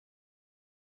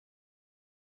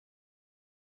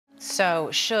So,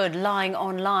 should lying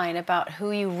online about who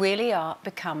you really are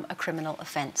become a criminal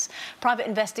offence? Private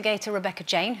investigator Rebecca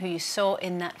Jane, who you saw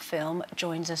in that film,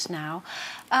 joins us now.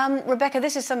 Rebecca,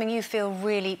 this is something you feel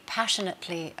really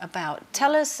passionately about.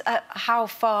 Tell us how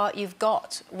far you've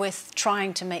got with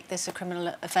trying to make this a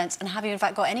criminal offence, and have you in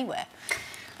fact got anywhere?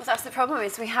 Well, that's the problem,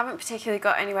 is we haven't particularly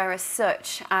got anywhere as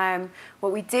such.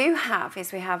 What we do have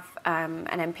is we have an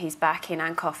MP's backing,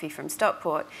 Anne Coffey from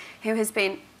Stockport, who has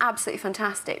been absolutely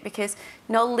fantastic, because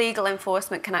no legal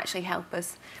enforcement can actually help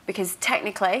us, because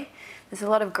technically there's a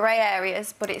lot of grey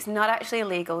areas, but it's not actually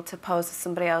illegal to pose as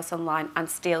somebody else online and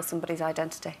steal somebody's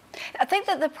identity. I think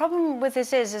that the problem with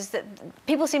this is that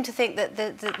people seem to think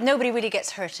that nobody really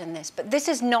gets hurt in this, but this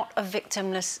is not a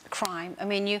victimless crime. I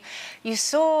mean, you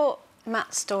saw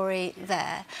Matt's story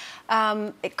there.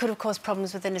 It could have caused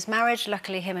problems within his marriage.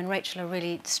 Luckily, him and Rachel are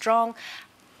really strong.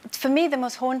 For me, the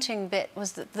most haunting bit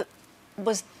was the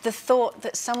thought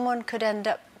that someone could end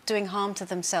up doing harm to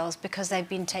themselves because they've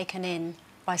been taken in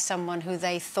by someone who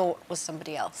they thought was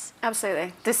somebody else.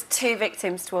 Absolutely. There's two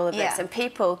victims to all of this, and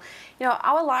people, you know,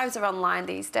 our lives are online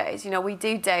these days. You know, we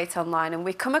do date online and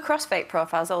we come across fake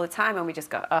profiles all the time and we just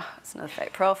go, oh, it's another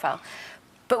fake profile.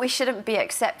 But we shouldn't be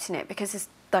accepting it, because there's,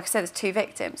 like I said, there's two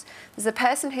victims. There's the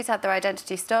person who's had their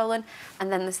identity stolen,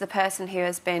 and then there's the person who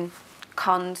has been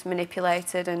conned,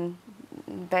 manipulated, and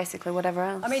basically whatever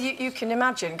else. I mean, you can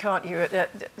imagine, can't you,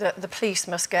 that the police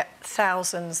must get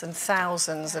thousands and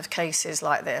thousands of cases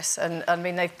like this. And I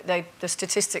mean, the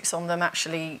statistics on them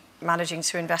actually managing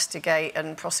to investigate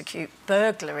and prosecute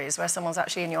burglaries where someone's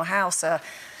actually in your house are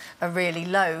really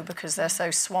low, because they're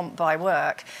so swamped by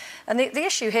work. And the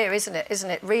issue here, isn't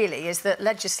it really, is that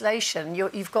legislation,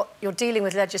 you're dealing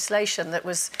with legislation that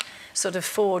was sort of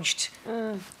forged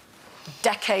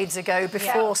decades ago,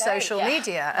 before social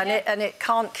media, and it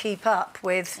can't keep up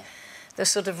with the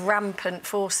sort of rampant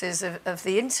forces of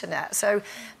the internet. So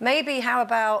maybe, how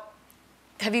about,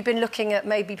 have you been looking at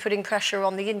maybe putting pressure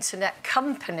on the internet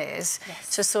companies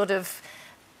to sort of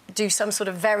do some sort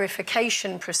of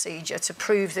verification procedure to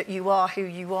prove that you are who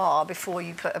you are before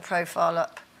you put a profile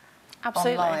up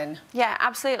online? Yeah,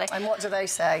 absolutely. And what do they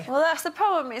say? Well, that's the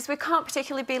problem, is we can't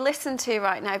particularly be listened to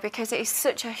right now, because it is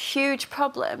such a huge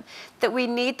problem that we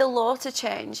need the law to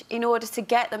change in order to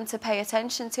get them to pay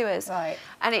attention to us. Right.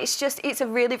 And it's a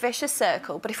really vicious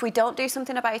circle, but if we don't do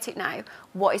something about it now,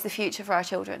 what is the future for our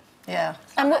children? Yeah.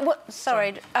 And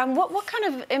what kind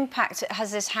of impact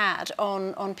has this had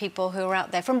on people who are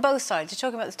out there from both sides? You're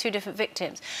talking about the two different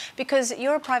victims, because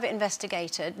you're a private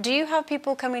investigator. Do you have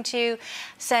people coming to you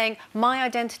saying, my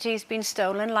identity has been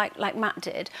stolen, like Matt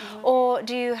did? Or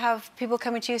do you have people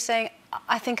coming to you saying,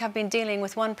 I think I've been dealing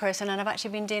with one person and I've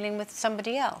actually been dealing with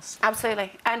somebody else?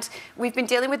 Absolutely. And we've been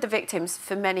dealing with the victims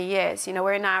for many years. You know,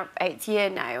 we're in our 8th year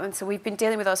now, and so we've been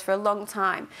dealing with those for a long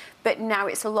time. But now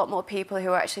it's a lot more people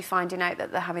who are actually finding out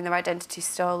that they're having their identity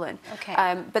stolen. Okay.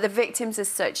 But the victims as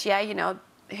such, yeah, you know,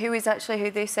 who is actually who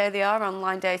they say they are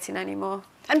online dating anymore?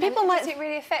 And people might... Does it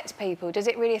really affect people? Does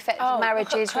it really affect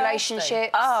marriages,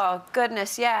 relationships? Oh,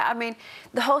 goodness, yeah. I mean,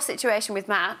 the whole situation with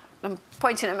Matt, I'm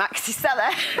pointing at Matt because he's still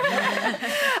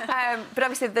there. But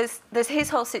obviously there's his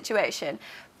whole situation.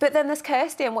 But then there's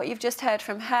Kirsty and what you've just heard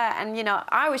from her. And, you know,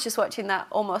 I was just watching that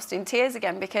almost in tears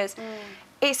again, because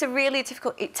it's a really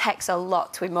difficult... It takes a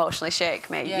lot to emotionally shake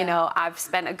me. You know, I've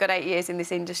spent a good 8 years in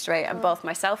this industry, and both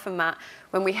myself and Matt,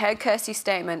 when we heard Kirsty's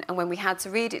statement and when we had to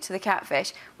read it to the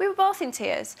Catfish, we were both in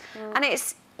tears. And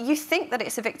it's... You think that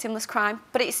it's a victimless crime,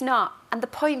 but it's not. And the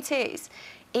point is,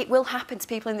 it will happen to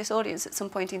people in this audience at some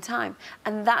point in time.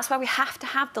 And that's why we have to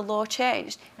have the law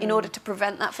changed in order to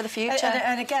prevent that for the future.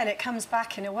 And again, it comes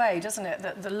back in a way, doesn't it?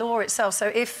 That the law itself... So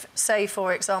if, say,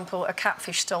 for example, a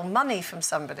catfish stole money from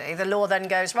somebody, the law then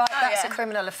goes, right, that's a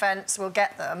criminal offence, we'll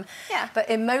get them. Yeah. But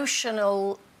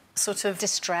emotional sort of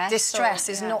distress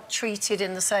is not treated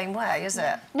in the same way, is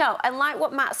it? No, and like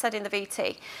what Matt said in the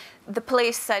VT, the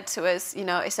police said to us, you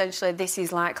know, essentially, this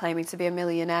is like claiming to be a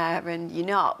millionaire and you're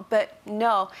not. But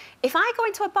no, if I go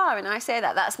into a bar and I say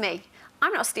that, that's me.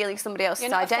 I'm not stealing somebody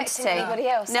else's identity. You're not affecting anybody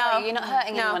else. No, you're not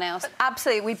hurting anyone else.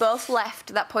 Absolutely. We both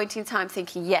left that point in time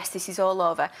thinking, yes, this is all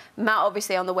over. Matt,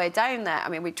 obviously, on the way down there, I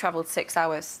mean, we travelled 6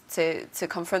 hours to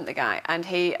confront the guy, and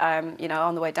he, you know,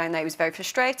 on the way down there, he was very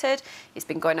frustrated. It's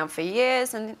been going on for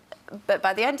years, but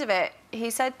by the end of it, he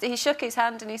said, he shook his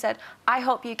hand and he said, I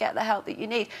hope you get the help that you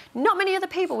need. Not many other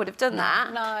people would have done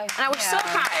that. No. And I was so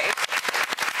proud.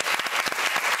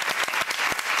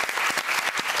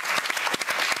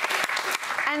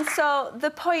 And so the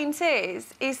point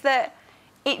is that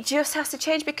it just has to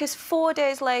change, because 4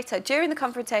 days later, during the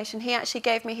confrontation, he actually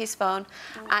gave me his phone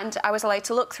and I was allowed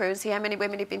to look through and see how many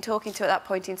women he'd been talking to at that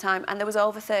point in time, and there was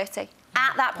over 30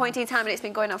 at that point in time, and it's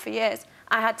been going on for years.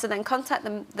 I had to then contact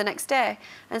them the next day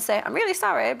and say, I'm really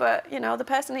sorry, but, you know, the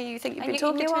person who you think you've been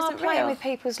talking to isn't playing real. with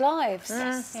people's lives.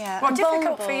 Yes. Yeah. Well,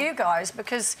 difficult for you guys,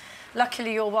 because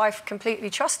luckily your wife completely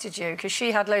trusted you, because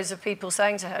she had loads of people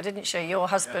saying to her, didn't she, your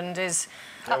husband is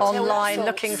online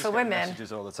looking for women.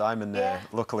 Messages all the time, and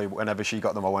luckily whenever she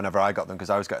got them or whenever I got them, because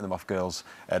I was getting them off girls,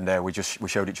 and we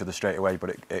showed each other straight away,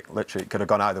 but it literally could have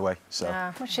gone either way. So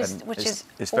Which is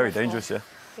it's very awful. dangerous, yeah.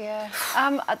 Yeah.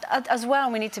 As well,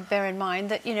 we need to bear in mind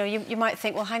that, you know, you might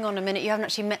think, well, hang on a minute, you haven't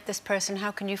actually met this person,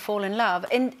 how can you fall in love?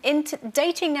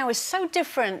 Dating now is so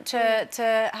different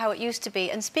to how it used to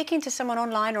be, and speaking to someone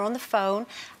online or on the phone,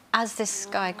 as this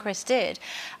guy Chris did,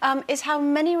 is how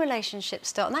many relationships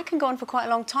start, and that can go on for quite a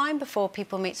long time before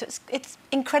people meet. So it's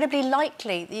incredibly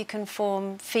likely that you can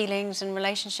form feelings and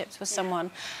relationships with someone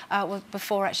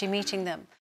before actually meeting them.